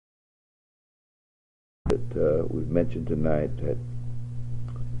that we've mentioned tonight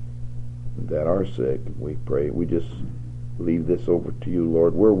that are sick. We pray. We just leave this over to you,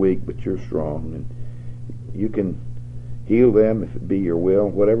 Lord. We're weak, but you're strong, and you can heal them if it be your will.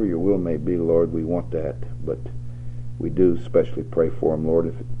 Whatever your will may be, Lord, we want that. But we do especially pray for them,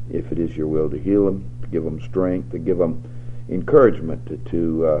 Lord, if it is your will to heal them, to give them strength, to give them encouragement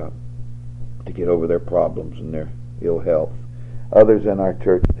to get over their problems and their ill health. Others in our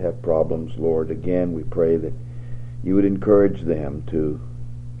church that have problems, Lord, again, we pray that you would encourage them to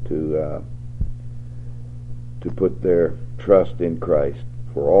put their trust in Christ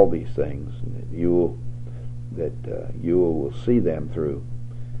for all these things, and that you will see them through,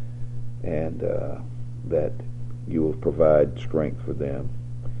 and that you will provide strength for them.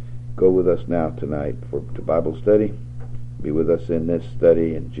 Go with us now tonight to Bible study. Be with us in this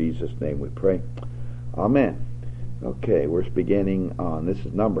study. In Jesus' name we pray. Amen. Okay, we're beginning on, this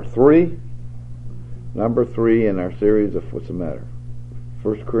is number 3 in our series of, what's the matter?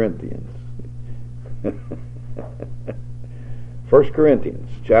 1 Corinthians. 1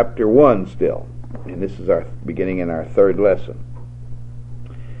 Corinthians, chapter 1 still. And this is our beginning in our 3rd lesson.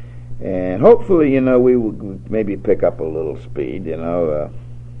 And hopefully, we will maybe pick up a little speed.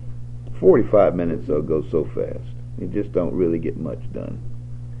 45 minutes, though, goes so fast. You just don't really get much done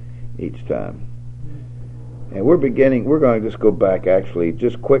each time. And we're going to just go back, actually,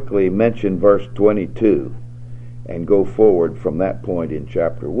 just quickly mention verse 22 and go forward from that point in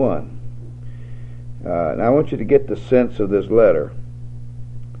chapter 1. And I want you to get the sense of this letter.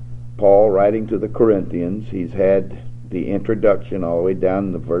 Paul, writing to the Corinthians, he's had the introduction all the way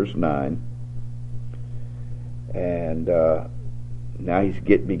down to verse 9. And now he's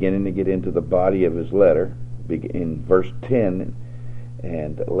beginning to get into the body of his letter. In verse 10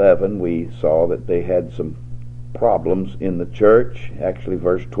 and 11, we saw that they had some problems in the church. Actually,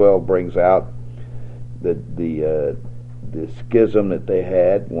 verse 12 brings out the schism that they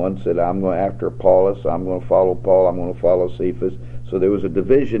had. One said, I'm going after Apollos, I'm going to follow Paul, I'm going to follow Cephas. So there was a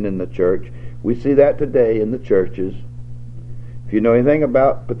division in the church. We see that today in the churches. If you know anything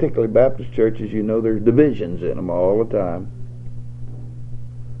about particularly Baptist churches, you know there's divisions in them all the time.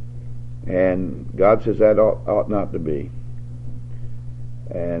 And God says that ought not to be.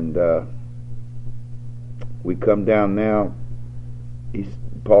 And we come down now,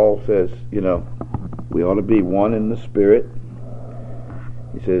 Paul says, we ought to be one in the Spirit.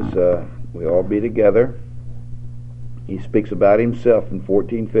 He says, we all be together. He speaks about himself in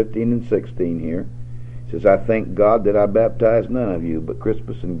 14, 15, and 16 here. He says, I thank God that I baptized none of you but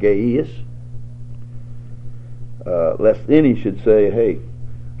Crispus and Gaius, lest any should say, hey,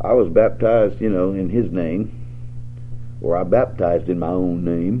 I was baptized, in his name, or I baptized in my own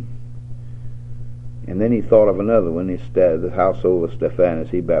name. And then he thought of another one, the household of Stephanus,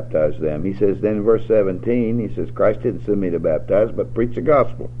 he baptized them. He says, then in verse 17, he says, Christ didn't send me to baptize, but preach the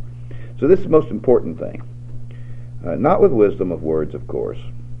gospel. So this is the most important thing. Not with wisdom of words, of course.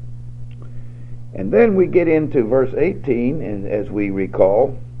 And then we get into verse 18, and as we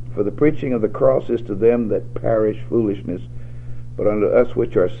recall, for the preaching of the cross is to them that perish foolishness, but unto us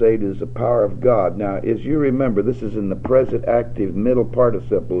which are saved is the power of God. Now, as you remember, this is in the present active middle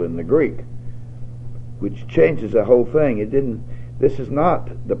participle in the Greek, which changes the whole thing. This is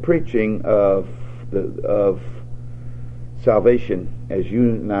not the preaching of salvation as you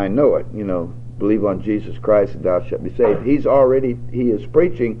and I know it. Believe on Jesus Christ and thou shalt be saved. He is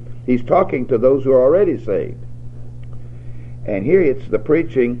preaching, he's talking to those who are already saved. And here it's the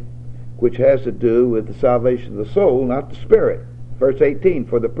preaching which has to do with the salvation of the soul, not the spirit. Verse 18,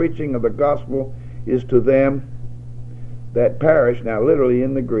 for the preaching of the gospel is to them that perish. Now literally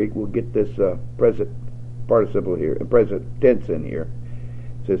in the Greek, we'll get this present participle here, present tense in here.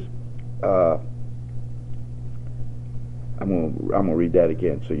 It says, I'm going to read that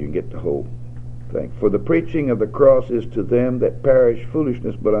again so you can get the whole thing. For the preaching of the cross is to them that perish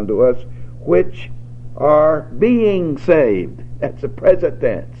foolishness, but unto us which are being saved. That's the present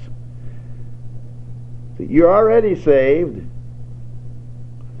tense. So you're already saved,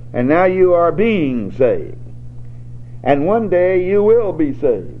 and now you are being saved. And one day you will be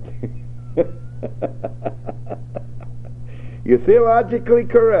saved. You're theologically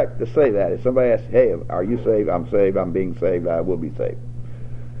correct to say that. If somebody asks, hey, are you saved? I'm saved. I'm being saved. I will be saved.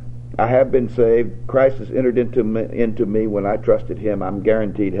 I have been saved. Christ has entered into me when I trusted him. I'm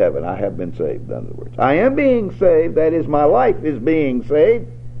guaranteed heaven. I have been saved, in other words. I am being saved. That is, my life is being saved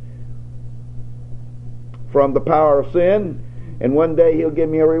from the power of sin. And one day he'll give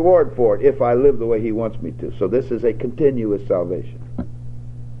me a reward for it if I live the way he wants me to. So this is a continuous salvation.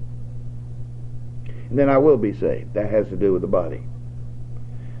 And then I will be saved. That has to do with the body.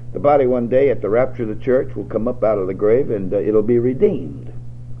 The body one day at the rapture of the church will come up out of the grave, and it'll be redeemed.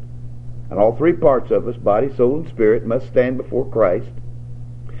 And all three parts of us, body, soul, and spirit, must stand before Christ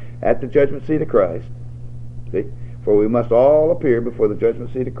at the judgment seat of Christ. See? For we must all appear before the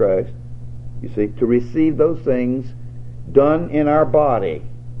judgment seat of Christ, you see, to receive those things done in our body,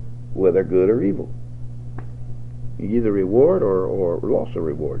 whether good or evil. Either reward or loss of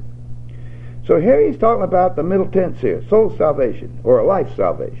reward. So here he's talking about the middle tense here, soul salvation, or life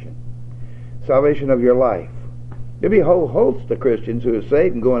salvation. Salvation of your life. There'll be a whole host of Christians who are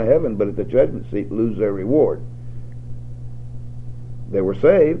saved and going to heaven, but at the judgment seat lose their reward. They were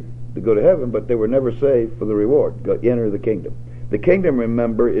saved to go to heaven, but they were never saved for the reward. Go enter the kingdom. The kingdom,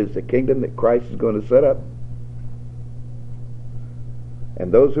 remember, is the kingdom that Christ is going to set up.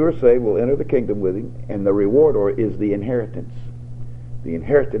 And those who are saved will enter the kingdom with him, and the reward is the inheritance. The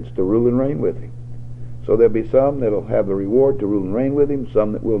inheritance to rule and reign with him. So there'll be some that will have the reward to rule and reign with him,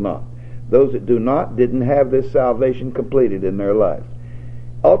 some that will not. Those that do not didn't have this salvation completed in their lives.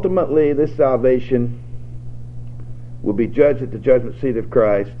 Ultimately, this salvation will be judged at the judgment seat of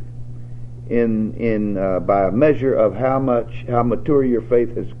Christ by a measure of how mature your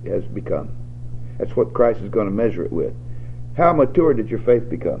faith has become. That's what Christ is going to measure it with. How mature did your faith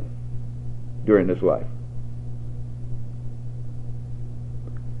become during this life?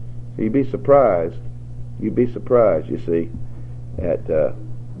 So you'd be surprised, you see, at the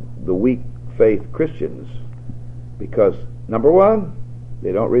weak faith Christians, because number one,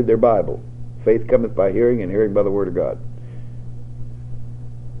 they don't read their Bible. Faith cometh by hearing, and hearing by the Word of God.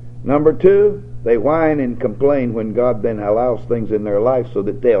 Number two, they whine and complain when God then allows things in their life so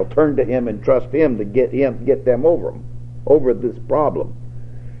that they'll turn to Him and trust Him to get them over this problem,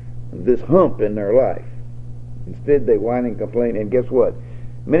 this hump in their life. Instead, they whine and complain, and guess what?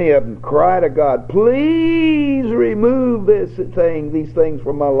 Many of them cry to God, please remove these things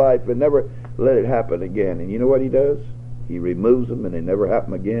from my life and never let it happen again. And you know what He does? He removes them and they never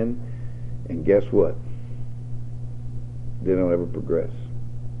happen again. And guess what? They don't ever progress.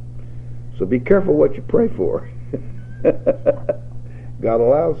 So be careful what you pray for. God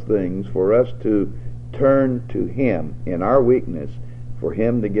allows things for us to turn to Him in our weakness, for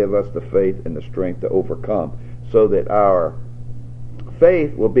Him to give us the faith and the strength to overcome, so that our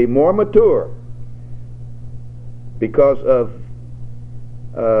faith will be more mature because of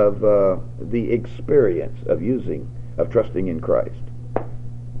the experience of trusting in Christ.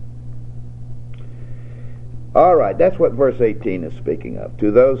 All right, that's what verse 18 is speaking of,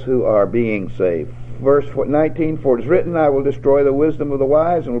 to those who are being saved. Verse 19, for it is written, I will destroy the wisdom of the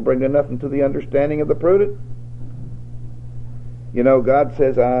wise and will bring to nothing to the understanding of the prudent. You know, God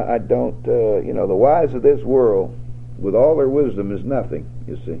says, I don't, the wise of this world, with all their wisdom, is nothing,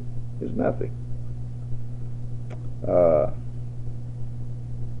 you see, is nothing.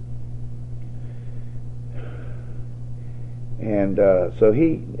 So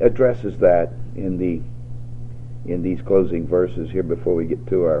he addresses that in these closing verses here before we get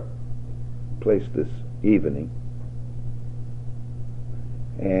to our place this evening.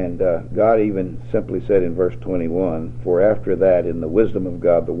 And God even simply said in verse 21, for after that, in the wisdom of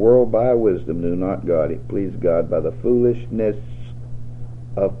God, the world by wisdom knew not God. It pleased God by the foolishness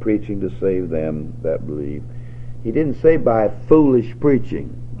of preaching to save them that believe. He didn't say by foolish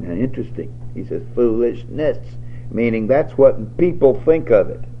preaching. Now, interesting. He says foolishness, meaning that's what people think of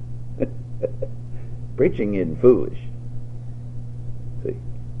it. Preaching isn't foolish. See?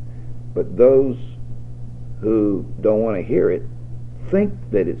 But those who don't want to hear it think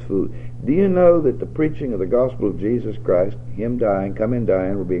that it's foolish. Do you know that the preaching of the gospel of Jesus Christ, Him dying, coming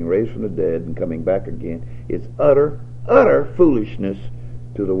dying, we're being raised from the dead and coming back again, is utter foolishness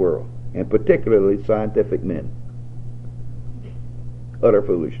to the world, and particularly scientific men. Utter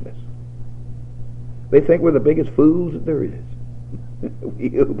foolishness. They think we're the biggest fools that there is. We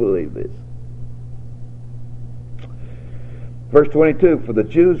do believe this. Verse 22, for the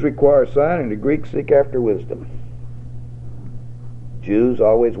Jews require a sign and the Greeks seek after wisdom. Jews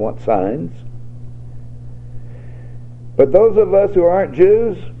always want signs. But those of us who aren't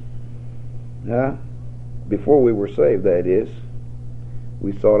Jews, before we were saved, that is,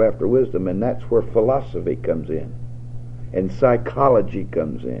 we sought after wisdom, and that's where philosophy comes in, and psychology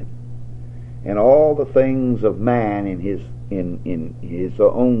comes in, and all the things of man in his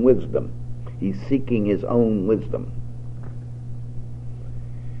own wisdom. He's seeking his own wisdom.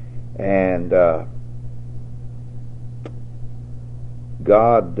 And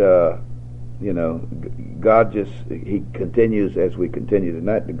God, God He continues as we continue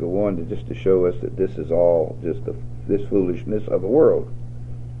tonight to go on to show us that this is all just this foolishness of the world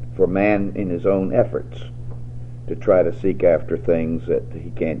for man in his own efforts. to try to seek after things that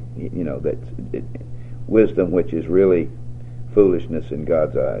he can't, wisdom which is really foolishness in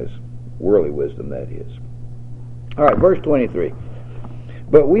God's eyes. Worldly wisdom, that is. All right, verse 23.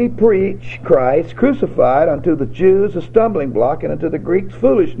 But we preach Christ crucified, unto the Jews a stumbling block, and unto the Greeks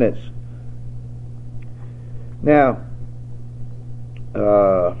foolishness. Now,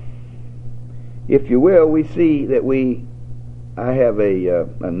 if you will, we see that I have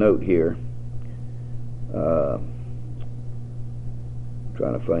a note here.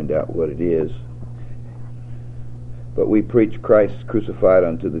 Trying to find out what it is. But we preach Christ crucified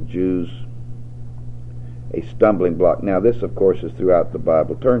unto the Jews a stumbling block. Now this, of course, is throughout the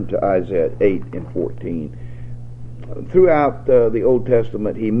Bible. Turn to Isaiah 8 and 14. Throughout the Old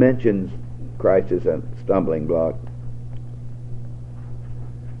Testament, he mentions Christ as a stumbling block.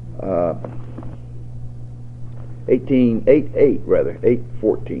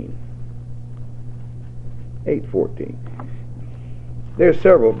 8:14. 8:14. There's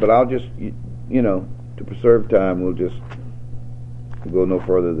several, but I'll just, to preserve time, we'll go no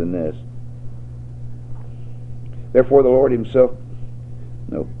further than this. Therefore the Lord himself,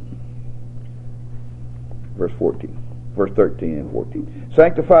 verse 13 and 14.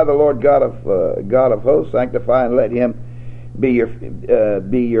 Sanctify the Lord God of hosts, sanctify and let him be your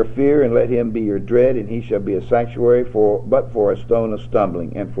fear, and let him be your dread, and he shall be a sanctuary but for a stone of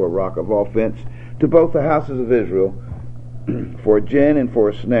stumbling, and for a rock of offense to both the houses of Israel, for a gin and for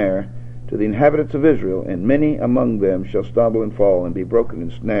a snare to the inhabitants of Israel, and many among them shall stumble and fall, and be broken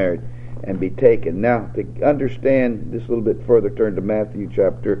and snared, and be taken. Now, to understand this a little bit further, turn to Matthew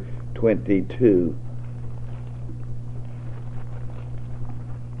chapter 22.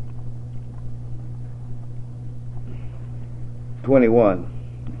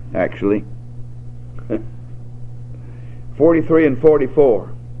 Actually. 43 and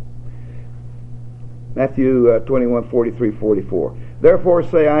 44. Matthew 21, 43, 44. Therefore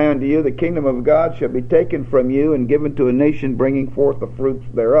say I unto you, the kingdom of God shall be taken from you, and given to a nation bringing forth the fruits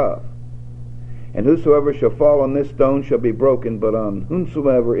thereof. And whosoever shall fall on this stone shall be broken, but on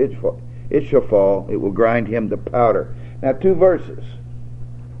whomsoever it shall fall, it will grind him to powder. Now, two verses.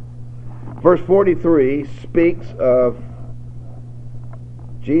 Verse 43 speaks of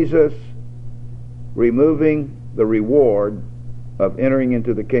Jesus removing the reward of entering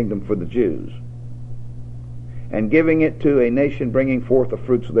into the kingdom for the Jews, and giving it to a nation bringing forth the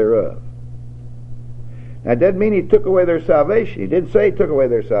fruits thereof. Now, it doesn't mean he took away their salvation. He didn't say he took away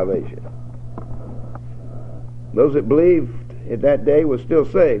their salvation. Those that believed in that day was still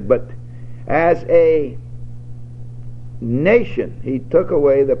saved. But as a nation, he took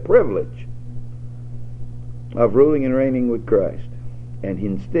away the privilege of ruling and reigning with Christ. And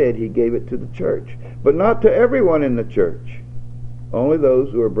instead, he gave it to the church. But not to everyone in the church. Only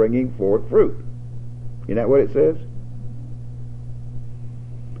those who are bringing forth fruit. Isn't that what it says?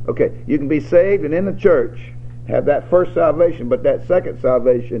 Okay, you can be saved and in the church have that first salvation, but that second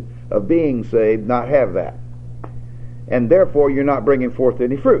salvation of being saved not have that. And therefore you're not bringing forth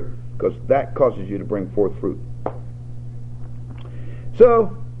any fruit, because that causes you to bring forth fruit.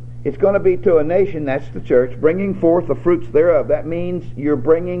 So it's going to be to a nation, that's the church, bringing forth the fruits thereof. That means you're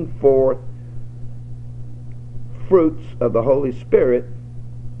bringing forth fruits of the Holy Spirit,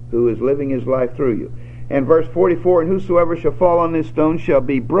 who is living his life through you. And verse 44, and whosoever shall fall on this stone shall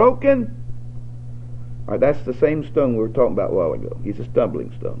be broken. All right, that's the same stone we were talking about a while ago. He's a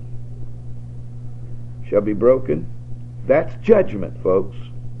stumbling stone. Shall be broken. That's judgment, folks.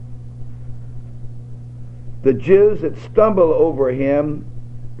 The Jews that stumble over him,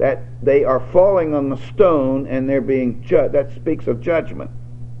 that they are falling on the stone and they're being judged. That speaks of judgment.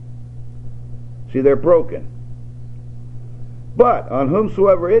 See, they're broken. But on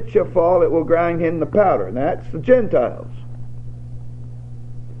whomsoever it shall fall, it will grind him to powder. And that's the Gentiles.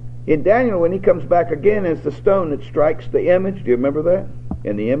 In Daniel, when he comes back again, as the stone that strikes the image. Do you remember that?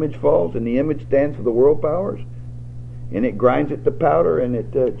 And the image falls, and the image stands for the world powers. And it grinds it to powder, and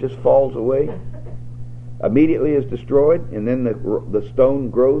it just falls away. Immediately is destroyed, and then the stone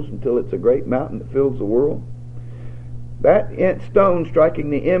grows until it's a great mountain that fills the world. That stone striking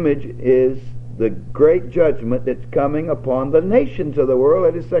the image is the great judgment that's coming upon the nations of the world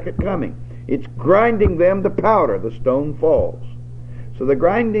at his second coming. It's grinding them to powder. The stone falls. So the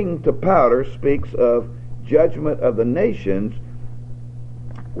grinding to powder speaks of judgment of the nations,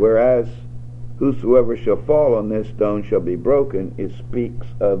 whereas whosoever shall fall on this stone shall be broken, it speaks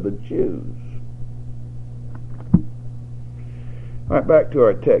of the Jews. All right, back to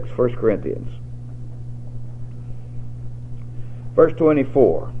our text, 1 Corinthians. Verse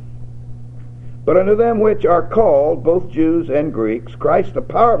 24. But unto them which are called, both Jews and Greeks, Christ the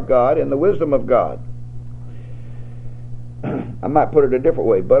power of God and the wisdom of God. I might put it a different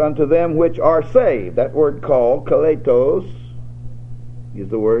way. But unto them which are saved. That word called, kaletos, is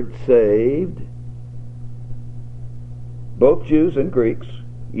the word saved. Both Jews and Greeks,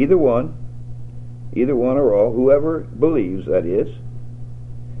 either one or all, whoever believes, that is.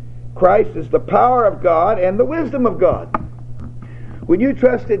 Christ is the power of God and the wisdom of God. When you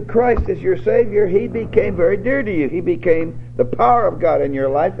trusted Christ as your Savior, He became very dear to you. He became the power of God in your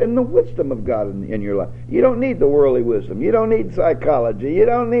life and the wisdom of God in your life. You don't need the worldly wisdom. You don't need psychology. You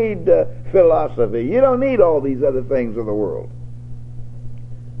don't need philosophy. You don't need all these other things of the world.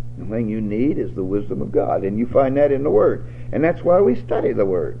 The thing you need is the wisdom of God, and you find that in the Word. And that's why we study the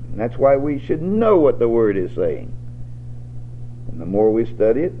Word. And that's why we should know what the Word is saying. And the more we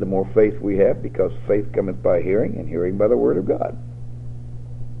study it, the more faith we have, because faith cometh by hearing, and hearing by the Word of God.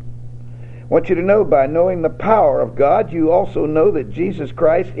 I want you to know, by knowing the power of God, you also know that Jesus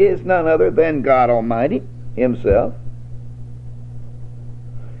Christ is none other than God Almighty Himself.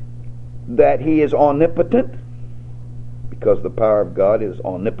 That He is omnipotent, because the power of God is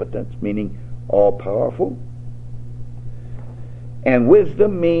omnipotence, meaning all-powerful. And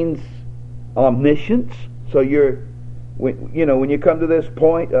wisdom means omniscience. So when you come to this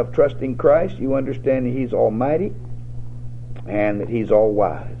point of trusting Christ, you understand that He's almighty and that He's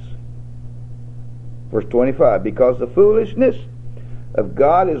all-wise. Verse 25, because the foolishness of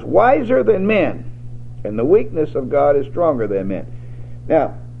God is wiser than men, and the weakness of God is stronger than men.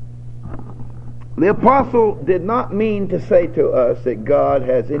 Now, the apostle did not mean to say to us that God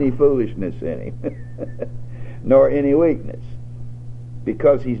has any foolishness in Him, nor any weakness,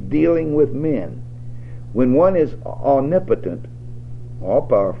 because He's dealing with men. When one is omnipotent,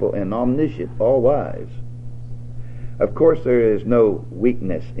 all-powerful, and omniscient, all-wise, of course there is no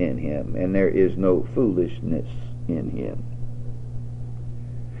weakness in Him, and there is no foolishness in Him.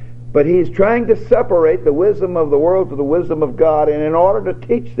 But He's trying to separate the wisdom of the world from the wisdom of God, and in order to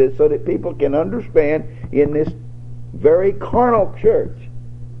teach this so that people can understand in this very carnal church,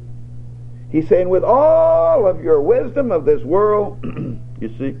 He's saying, with all of your wisdom of this world, you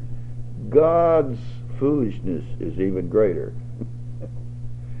see, God's foolishness is even greater.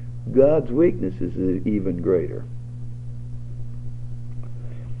 God's weakness is even greater.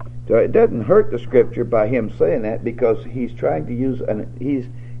 So it doesn't hurt the Scripture by Him saying that, because He's trying to use He's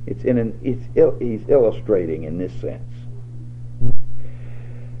illustrating in this sense.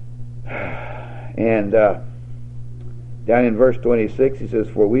 And down in verse 26 he says,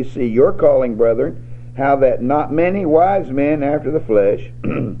 for we see your calling, brethren, how that not many wise men after the flesh,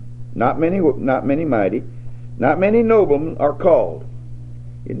 not many mighty, not many noblemen are called.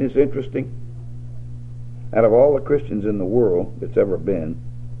 Isn't this interesting? Out of all the Christians in the world that's ever been,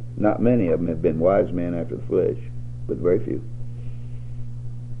 not many of them have been wise men after the flesh, but very few.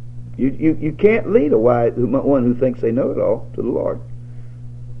 You can't lead one who thinks they know it all to the Lord,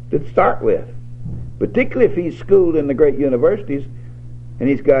 to start with. Particularly if he's schooled in the great universities and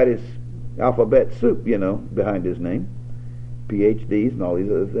he's got his alphabet soup, behind his name, PhDs and all these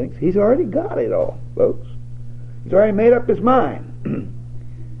other things. He's already got it all, folks. He's already made up his mind.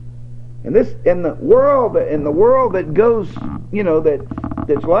 And this in the world that goes,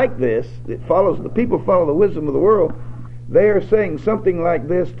 that's like this, that follows the people follow the wisdom of the world. They are saying something like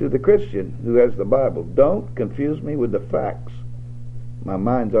this to the Christian who has the Bible: don't confuse me with the facts. My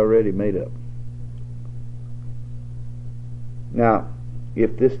mind's already made up. Now,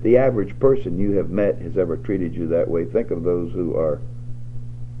 if the average person you have met has ever treated you that way, think of those who are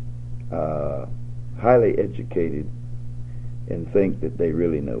highly educated and think that they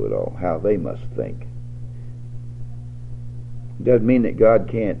really know it all, how they must think. It doesn't mean that God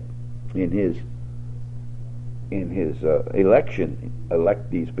can't, in his election, elect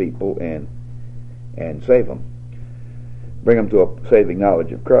these people and save them, bring them to a saving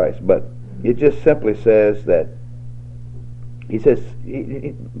knowledge of Christ. But it just simply says that he says,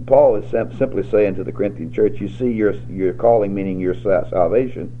 Paul is simply saying to the Corinthian church, you see your calling, meaning your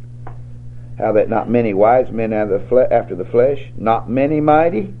salvation, how that not many wise men after the flesh, not many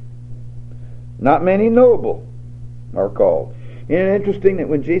mighty, not many noble are called. Isn't it interesting that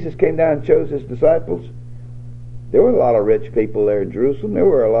when Jesus came down and chose his disciples, there were a lot of rich people there in Jerusalem. There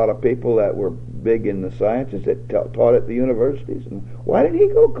were a lot of people that were big in the sciences that taught at the universities. And why did he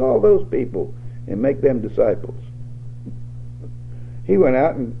go call those people and make them disciples? He went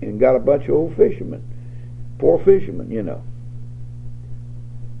out and got a bunch of old fishermen, poor fishermen,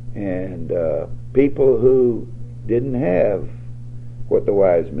 and people who didn't have what the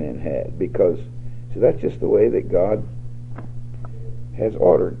wise men had, because that's just the way that God has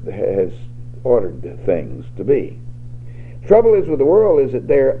ordered things to be. Trouble is with the world is that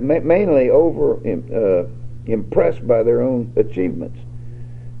they're mainly impressed by their own achievements.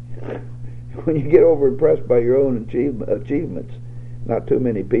 When you get over impressed by your own achievements, not too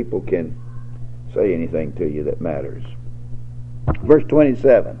many people can say anything to you that matters. Verse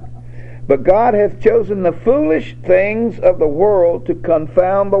 27. But God hath chosen the foolish things of the world to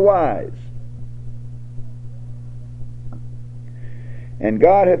confound the wise. And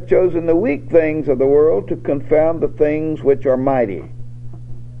God hath chosen the weak things of the world to confound the things which are mighty.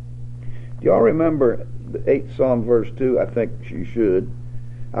 Do y'all remember the 8th Psalm verse 2? I think you should.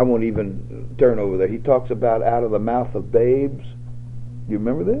 I won't even turn over there. He talks about out of the mouth of babes. You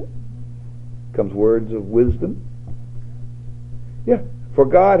remember that? Comes words of wisdom. Yeah. For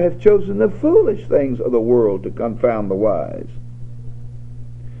God hath chosen the foolish things of the world to confound the wise.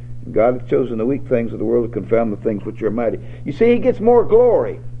 And God hath chosen the weak things of the world to confound the things which are mighty. You see, He gets more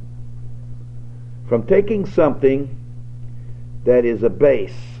glory from taking something that is a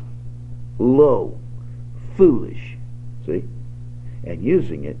base, low, foolish, see, and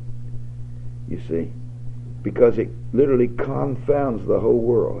using it, you see, because it literally confounds the whole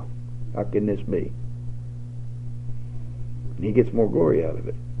world. How can this be? And He gets more glory out of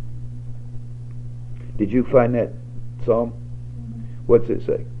it. Did you find that psalm? What's it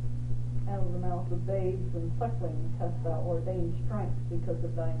say? Out of the mouth of babes and sucklings hast thou ordained strength because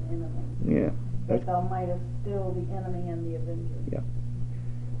of thine enemy. Yeah. That thou mightest still the enemy and the avenger. Yeah.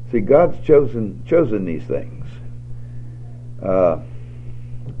 See, God's chosen these things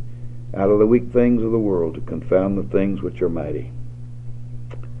out of the weak things of the world to confound the things which are mighty.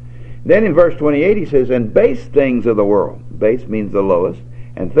 Then in verse 28 he says, and base things of the world, base means the lowest,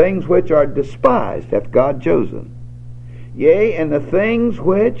 and things which are despised hath God chosen. Yea, and the things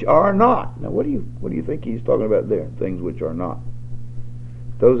which are not. Now what do you think he's talking about there? Things which are not.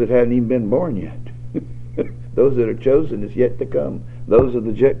 Those that hadn't even been born yet. Those that are chosen is yet to come. Those of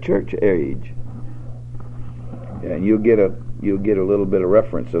the church age. And you'll get a little bit of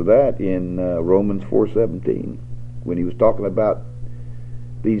reference of that in Romans 4:17 when he was talking about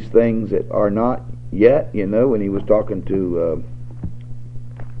these things that are not yet, when he was talking to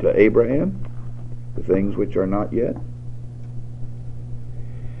Abraham, the things which are not yet.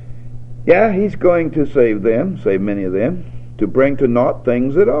 Yeah, he's going to save many of them, to bring to naught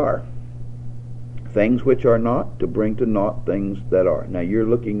things that are. Things which are not, to bring to naught things that are. Now you're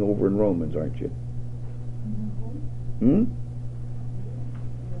looking over in Romans, aren't you?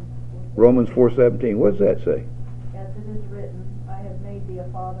 Romans 4:17. What does that say? As it is written, I have made thee a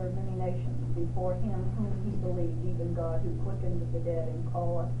father of many nations, before him whom he believed, even God, who quickened the dead, and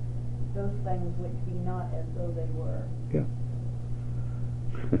calleth those things which be not as though they were. Yeah.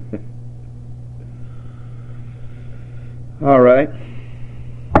 All right.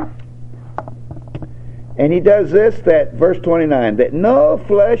 And he does this, that verse 29, that no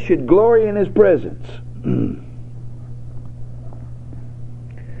flesh should glory in his presence.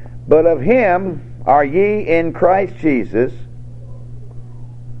 But of him are ye in Christ Jesus,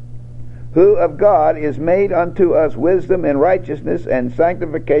 who of God is made unto us wisdom and righteousness and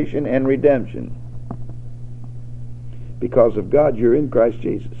sanctification and redemption. Because of God, you're in Christ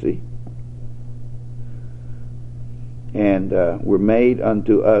Jesus, see? And we're made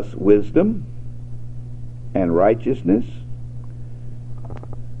unto us wisdom and righteousness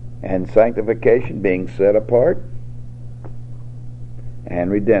and sanctification, being set apart,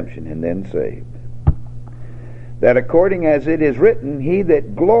 and redemption, and then saved. That according as it is written, he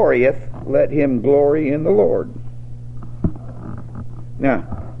that glorieth, let him glory in the Lord.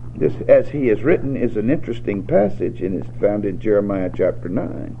 Now, this as he is written is an interesting passage, and it's found in Jeremiah chapter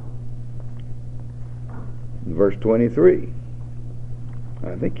 9. Verse 23.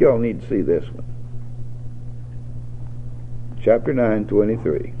 I think y'all need to see this one. Chapter 9,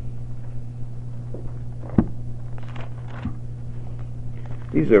 23.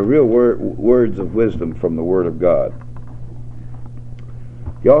 These are real words of wisdom from the Word of God.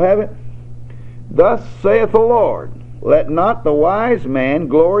 Y'all have it? Thus saith the Lord, let not the wise man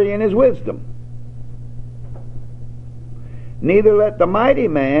glory in his wisdom, neither let the mighty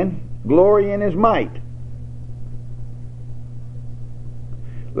man glory in his might.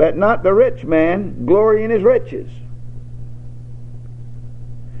 Let not the rich man glory in his riches,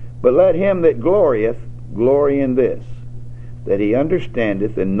 but let him that glorieth glory in this, that he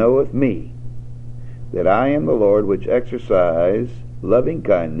understandeth and knoweth me, that I am the Lord which exercise loving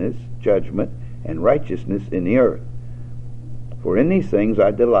kindness, judgment, and righteousness in the earth. For in these things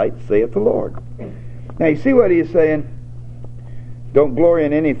I delight, saith the Lord. Now you see what he is saying? Don't glory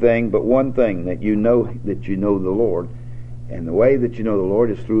in anything but one thing, that you know the Lord. And the way that you know the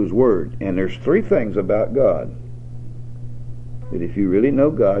Lord is through his word. And there's three things about God that if you really know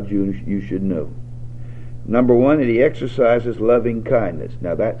God, you should know. Number one, that he exercises loving kindness.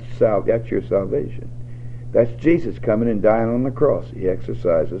 Now that's your salvation. That's Jesus coming and dying on the cross. He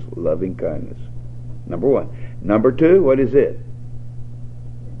exercises loving kindness. Number one. Number two, what is it?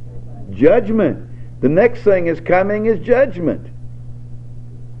 Judgment. The next thing is coming is judgment.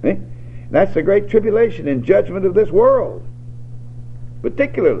 Eh? That's the great tribulation and judgment of this world,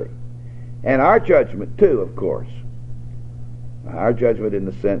 particularly. And our judgment too, of course. Our judgment in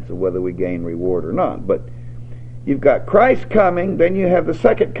the sense of whether we gain reward or not. But you've got Christ coming, then you have the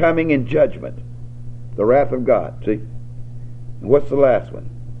second coming in judgment. The wrath of God. See? And what's the last one?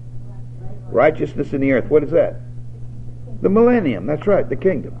 Righteousness in the earth. What is that? The millennium. That's right, the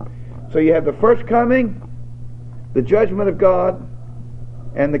kingdom. So you have the first coming, the judgment of God,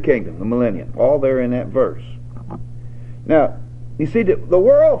 and the kingdom, the millennium. All there in that verse. Now, you see, the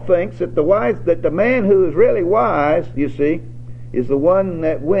world thinks that the man who is really wise, you see, is the one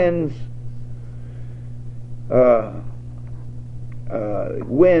that wins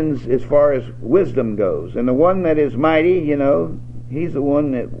as far as wisdom goes. And the one that is mighty, you know, he's the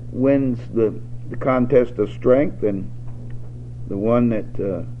one that wins the contest of strength, and the one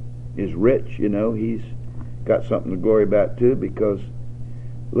that is rich, you know, he's got something to glory about too, because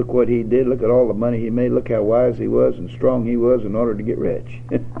look what he did. Look at all the money he made. Look how wise he was and strong he was in order to get rich.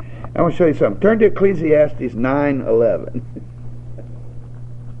 I want to show you something. Turn to Ecclesiastes 9:11.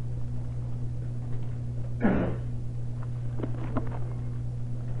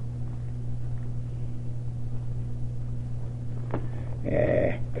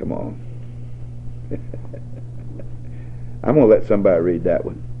 Come on. I'm going to let somebody read that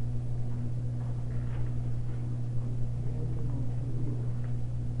one.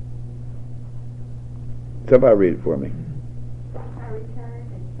 Somebody read it for me. I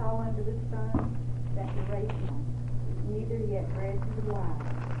returned and saw under the sun that the race is neither yet bread to the wise,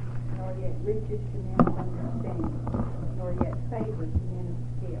 nor yet riches to men of understanding, nor yet favor to men of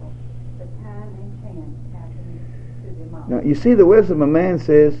skill, but time and chance happen to them all. Now, you see, the wisdom of man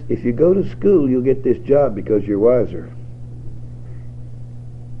says, if you go to school, you'll get this job because you're wiser.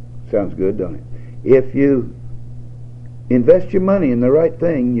 Sounds good, don't it? If you invest your money in the right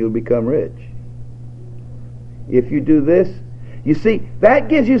thing, you'll become rich. If you do this, you see, that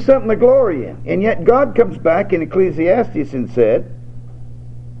gives you something to glory in. And yet God comes back in Ecclesiastes and said,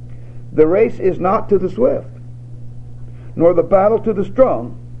 the race is not to the swift, nor the battle to the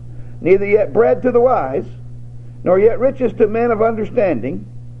strong, neither yet bread to the wise, nor yet riches to men of understanding,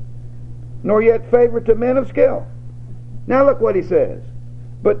 nor yet favor to men of skill. Now look what he says.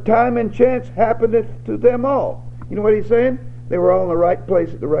 But time and chance happeneth to them all. You know what he's saying? They were all in the right place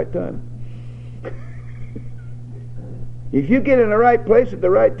at the right time. If you get in the right place at the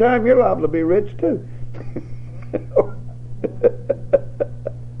right time, you're liable to be rich too.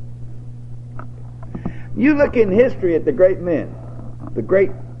 You look in history at the great men, the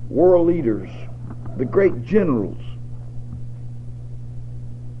great world leaders, the great generals.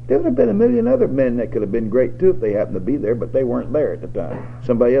 There would have been a million other men that could have been great too if they happened to be there, but they weren't there at the time.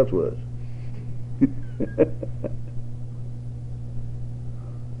 Somebody else was.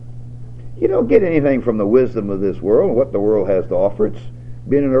 You don't get anything from the wisdom of this world and what the world has to offer. It's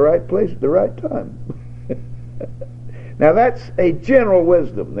being in the right place at the right time. Now that's a general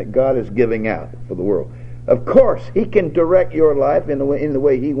wisdom that God is giving out for the world. Of course, He can direct your life in the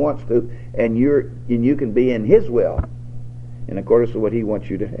way He wants to, and you can be in His will, in accordance to what He wants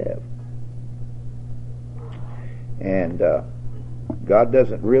you to have. And God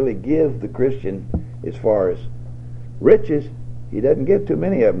doesn't really give the Christian, as far as riches, He doesn't give too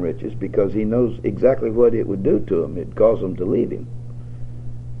many of them riches, because He knows exactly what it would do to them. It'd cause them to leave Him.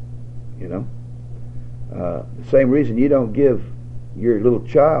 You know? The same reason you don't give your little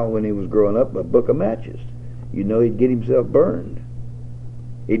child, when he was growing up, a book of matches. You know he'd get himself burned.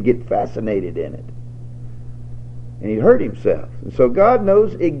 He'd get fascinated in it. And he'd hurt himself. And so God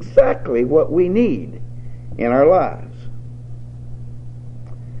knows exactly what we need in our lives.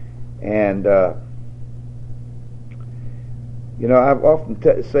 And, you know, I've often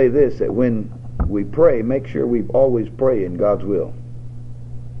say this, that when we pray, make sure we always pray in God's will.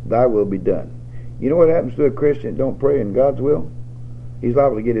 Thy will be done. You know what happens to a Christian that don't pray in God's will? He's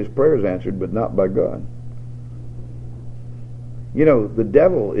liable to get his prayers answered, but not by God. You know, the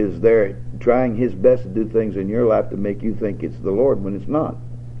devil is there trying his best to do things in your life to make you think it's the Lord when it's not,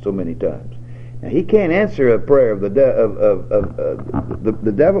 so many times. Now, he can't answer a prayer of the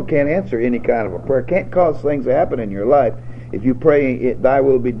devil can't answer any kind of a prayer. Can't cause things to happen in your life if you pray thy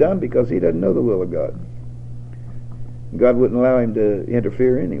will be done, because he doesn't know the will of God. God wouldn't allow him to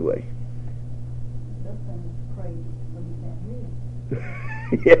interfere anyway.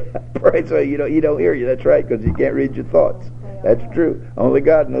 Yeah, right. So you don't hear you. That's right, because you can't read your thoughts. That's true. Only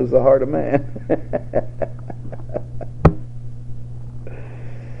God knows the heart of man.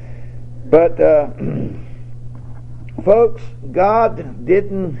 But folks, God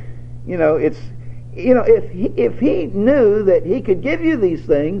didn't. If He knew that He could give you these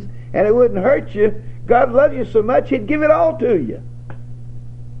things and it wouldn't hurt you, God loved you so much He'd give it all to you.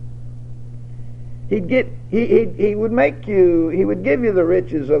 He would make you. He would give you the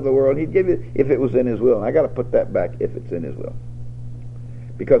riches of the world. He'd give you, if it was in His will. And I got to put that back, if it's in His will.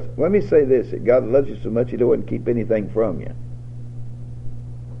 Because let me say this: that God loves you so much He doesn't keep anything from you.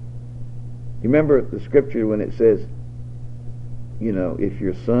 You remember the scripture when it says, if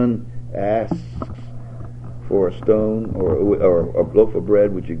your son asks for a stone or a loaf of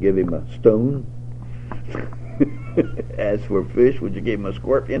bread, would you give him a stone? As for fish, would you give him a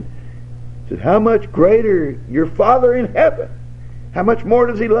scorpion? It says, how much greater your Father in heaven? How much more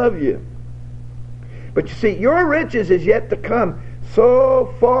does He love you? But you see, your riches is yet to come.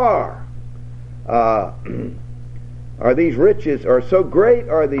 So far are these riches, or so great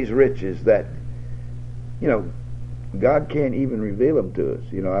are these riches that, God can't even reveal them to us.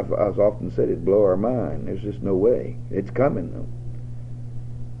 I've often said it'd blow our mind. There's just no way. It's coming, though.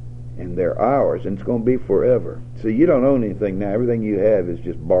 And they're ours, and it's going to be forever. So you don't own anything now. Everything you have is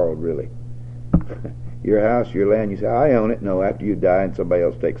just borrowed, really. Your house, your land, you say, I own it. No, after you die and somebody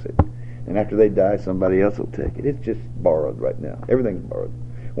else takes it. And after they die, somebody else will take it. It's just borrowed right now. Everything's borrowed.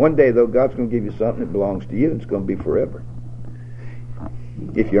 One day, though, God's going to give you something that belongs to you, and it's going to be forever.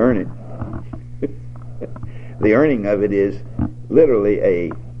 If you earn it. The earning of it is literally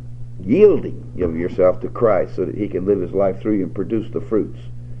a yielding of yourself to Christ so that He can live His life through you and produce the fruits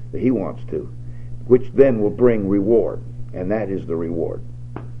that He wants to, which then will bring reward, and that is the reward.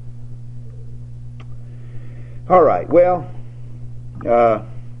 All right, well,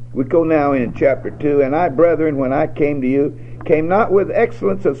 we go now in chapter 2. And I, brethren, when I came to you, came not with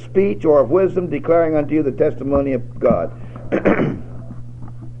excellence of speech or of wisdom, declaring unto you the testimony of God.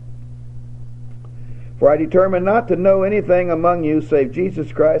 For I determined not to know anything among you save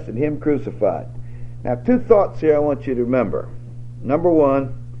Jesus Christ and Him crucified. Now, two thoughts here I want you to remember. Number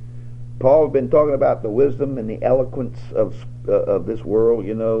one, Paul has been talking about the wisdom and the eloquence of this world,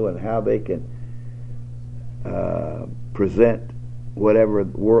 and how they can present whatever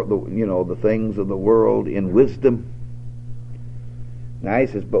the things of the world in wisdom. Now he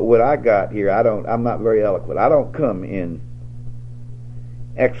says, but what I got here, I'm not very eloquent. I don't come in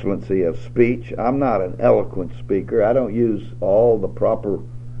excellency of speech. I'm not an eloquent speaker. I don't use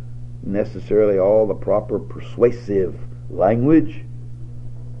necessarily all the proper persuasive language.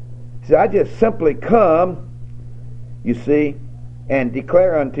 See, I just simply come, you see, and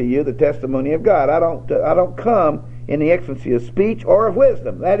declare unto you the testimony of God. I don't come in the excellency of speech or of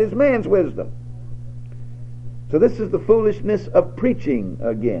wisdom. That is man's wisdom. So this is the foolishness of preaching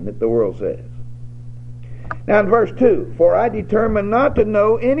again that the world says. Now in verse 2, for I determined not to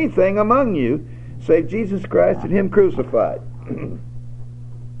know anything among you save Jesus Christ and Him crucified.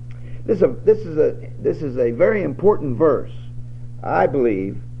 This is a very important verse, I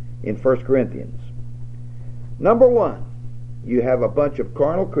believe, in 1 Corinthians. Number one, you have a bunch of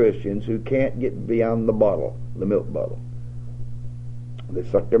carnal Christians who can't get beyond the milk bottle. They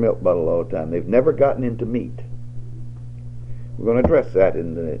suck their milk bottle all the time. They've never gotten into meat. We're going to address that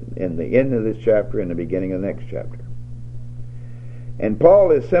in the end of this chapter and the beginning of the next chapter. And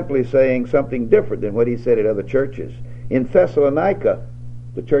Paul is simply saying something different than what he said at other churches. In Thessalonica,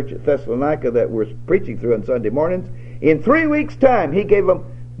 the church at Thessalonica that we're preaching through on Sunday mornings, in 3 weeks' time he gave them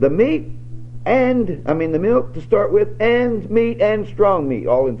the milk to start with, and meat and strong meat,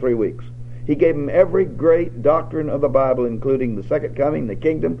 all in 3 weeks. He gave them every great doctrine of the Bible, including the second coming, the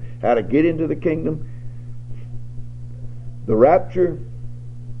kingdom, how to get into the kingdom, the rapture.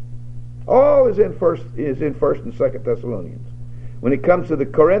 All is in First and Second Thessalonians. When it comes to the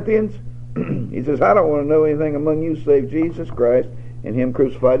Corinthians, he says, I don't want to know anything among you save Jesus Christ and Him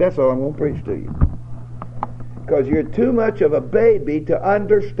crucified. That's all I'm going to preach to you. Because you're too much of a baby to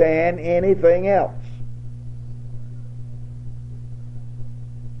understand anything else.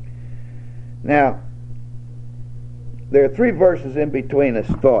 Now, there are 3 verses in between this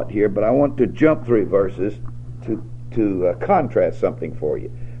thought here, but I want to jump 3 verses to contrast something for you.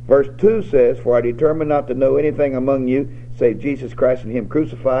 Verse 2 says, for I determined not to know anything among you save Jesus Christ and Him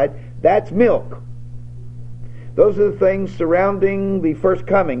crucified. That's milk. Those are the things surrounding the first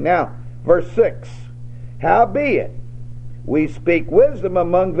coming. Now, verse 6, howbeit we speak wisdom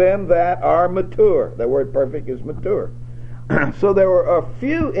among them that are mature. The word perfect is mature. So there were a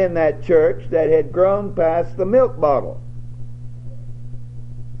few in that church that had grown past the milk bottle.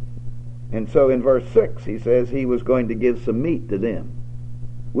 And so in verse 6 he says he was going to give some meat to them.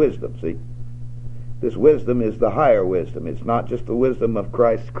 Wisdom, see? This wisdom is the higher wisdom. It's not just the wisdom of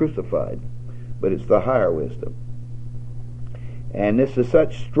Christ crucified, but it's the higher wisdom. And this is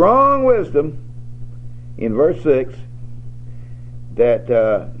such strong wisdom in verse 6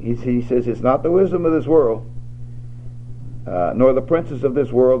 that he says it's not the wisdom of this world, nor the princes of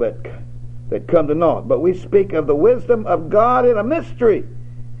this world that come to naught, but we speak of the wisdom of God in a mystery,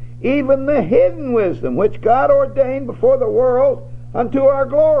 even the hidden wisdom which God ordained before the world unto our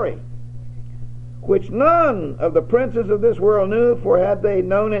glory, which none of the princes of this world knew, for had they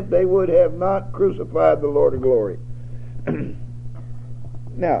known it, they would have not crucified the Lord of glory.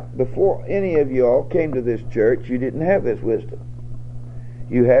 Now, before any of you all came to this church, you didn't have this wisdom.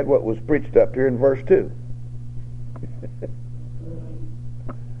 You had what was preached up here in verse 2.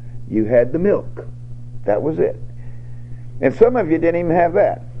 You had the milk. That was it. And some of you didn't even have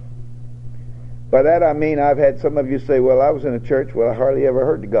that. By that I mean I've had some of you say, well, I was in a church where I hardly ever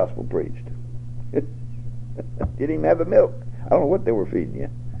heard the gospel preached. Didn't even have the milk. I don't know what they were feeding you.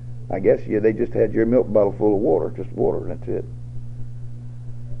 I guess they just had your milk bottle full of water, just water, that's it.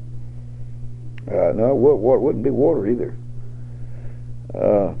 No, water wouldn't be water either.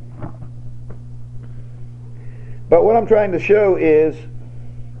 But what I'm trying to show is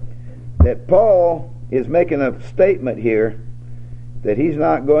that Paul is making a statement here that he's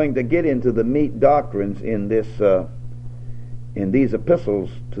not going to get into the meat doctrines in these epistles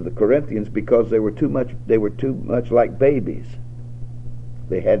to the Corinthians because they were too much like babies.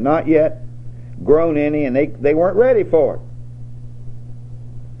 They had not yet grown any, and they weren't ready for it.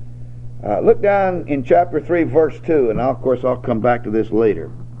 Look down in chapter 3, verse 2, and of course I'll come back to this later.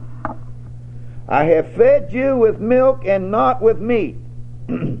 I have fed you with milk and not with meat.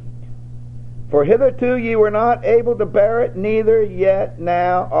 For hitherto ye were not able to bear it, neither yet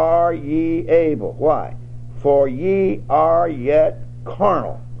now are ye able. Why? For ye are yet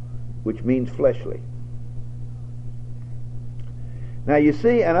carnal, which means fleshly. Now you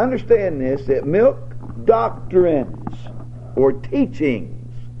see and understand this, that milk doctrines or teachings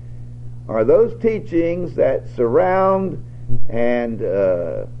are those teachings that surround and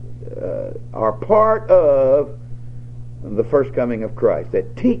are part of the first coming of Christ,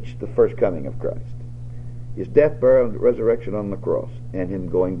 that teach the first coming of Christ. His death, burial, and resurrection on the cross, and Him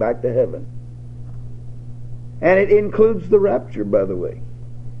going back to heaven. And it includes the rapture, by the way,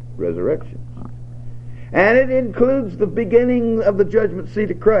 resurrection. And it includes the beginning of the judgment seat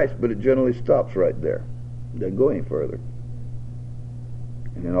of Christ, but it generally stops right there. It doesn't go any further.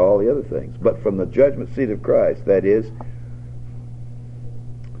 And then all the other things. But from the judgment seat of Christ, that is,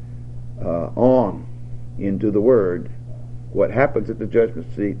 on into the Word, what happens at the judgment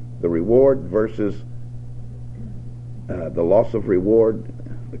seat, the reward versus the loss of reward,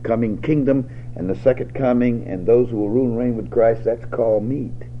 the coming kingdom and the second coming, and those who will rule and reign with Christ, that's called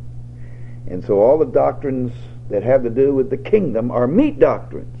meat. And so all the doctrines that have to do with the kingdom are meat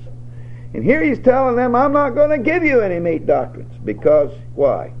doctrines. And here he's telling them, I'm not going to give you any meat doctrines. Because,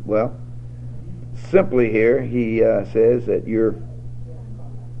 why? Well, simply here he says that you're...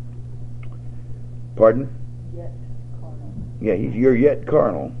 Pardon? Yet carnal. Yeah, you're yet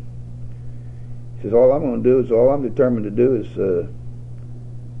carnal. He says, all I'm determined to do is to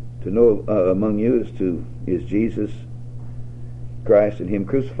know among you is Jesus Christ and Him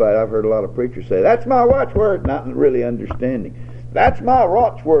crucified. I've heard a lot of preachers say, that's my watchword, not really understanding. That's my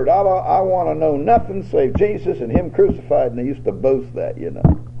watchword. I want to know nothing save Jesus and Him crucified, and they used to boast that,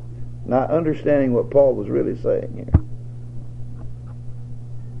 not understanding what Paul was really saying here.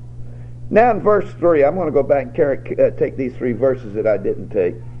 Now in verse 3, I'm going to go back and take these 3 verses that I didn't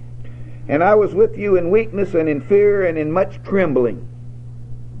take. And I was with you in weakness and in fear and in much trembling.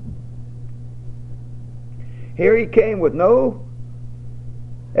 Here he came with no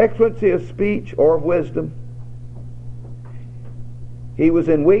excellency of speech or of wisdom. He was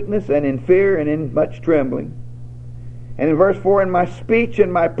in weakness and in fear and in much trembling. And in verse 4, and my speech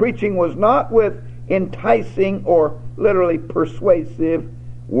and my preaching was not with enticing or literally persuasive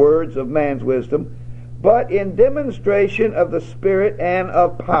words of man's wisdom, but in demonstration of the Spirit and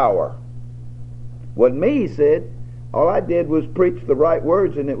of power. Wasn't me, he said. All I did was preach the right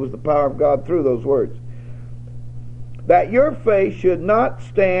words, and it was the power of God through those words. That your faith should not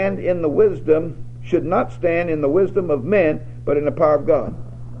stand in the wisdom of men, but in the power of God.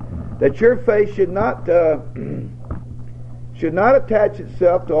 That your faith should not attach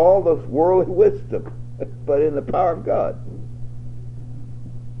itself to all the worldly wisdom, but in the power of God.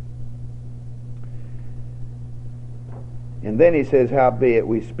 And then he says, howbeit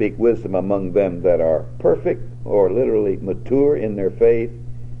we speak wisdom among them that are perfect, or literally mature in their faith.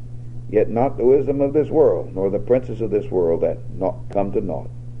 yet not the wisdom of this world, nor the princes of this world that not come to naught.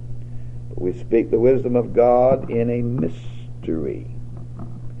 But we speak the wisdom of God in a mystery,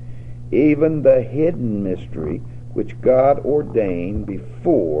 even the hidden mystery which God ordained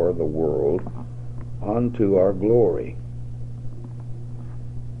before the world unto our glory,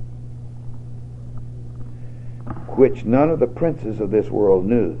 which none of the princes of this world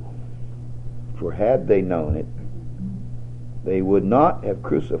knew. For had they known it, they would not have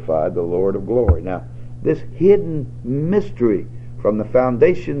crucified the Lord of glory. Now, this hidden mystery from the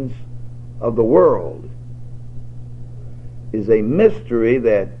foundations of the world is a mystery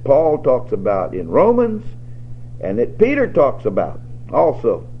that Paul talks about in Romans and that Peter talks about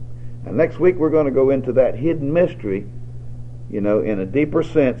also. And next week we're going to go into that hidden mystery, in a deeper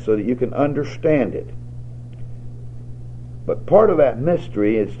sense so that you can understand it. But part of that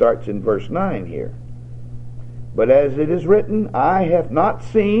mystery, it starts in verse 9 here. But as it is written, eye hath not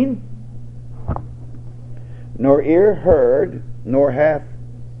seen, nor ear heard, nor hath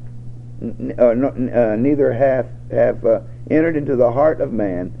neither have entered into the heart of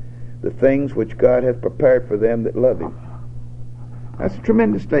man the things which God hath prepared for them that love him. That's a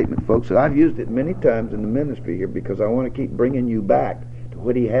tremendous statement, folks. And I've used it many times in the ministry here because I want to keep bringing you back to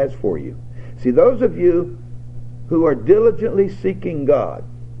what he has for you. See, those of you who are diligently seeking God,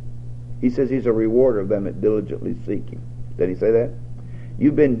 he says he's a rewarder of them that diligently seek him. Did he say that?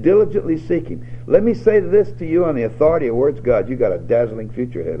 You've been diligently seeking. Let me say this to you on the authority of words of God. You've got a dazzling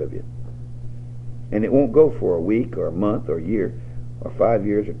future ahead of you. And it won't go for a week or a month or a year or 5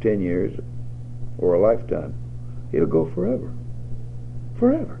 years or 10 years or a lifetime. It'll go forever.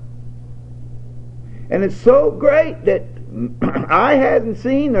 Forever. And it's so great that eye hasn't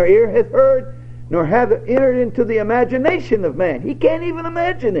seen, nor ear hath heard, nor hath it entered into the imagination of man. He can't even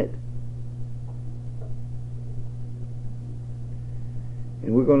imagine it.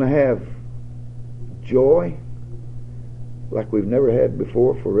 And we're going to have joy like we've never had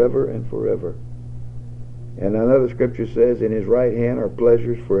before, forever and forever. And another scripture says, in his right hand are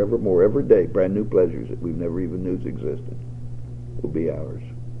pleasures forevermore. Every day, brand new pleasures that we've never even knew existed will be ours.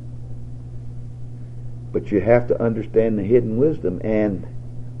 But you have to understand the hidden wisdom and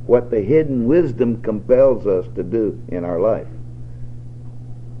what the hidden wisdom compels us to do in our life.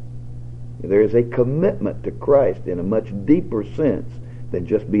 There is a commitment to Christ in a much deeper sense than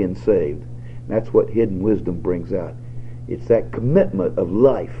just being saved. And that's what hidden wisdom brings out. It's that commitment of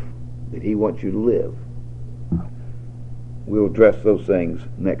life that he wants you to live. We'll address those things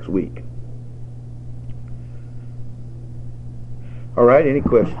next week. All right, any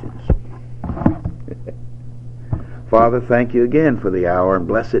questions? Father, thank you again for the hour, and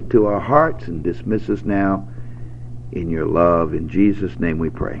bless it to our hearts, and dismiss us now in your love. In Jesus' name we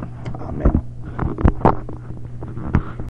pray. Amen.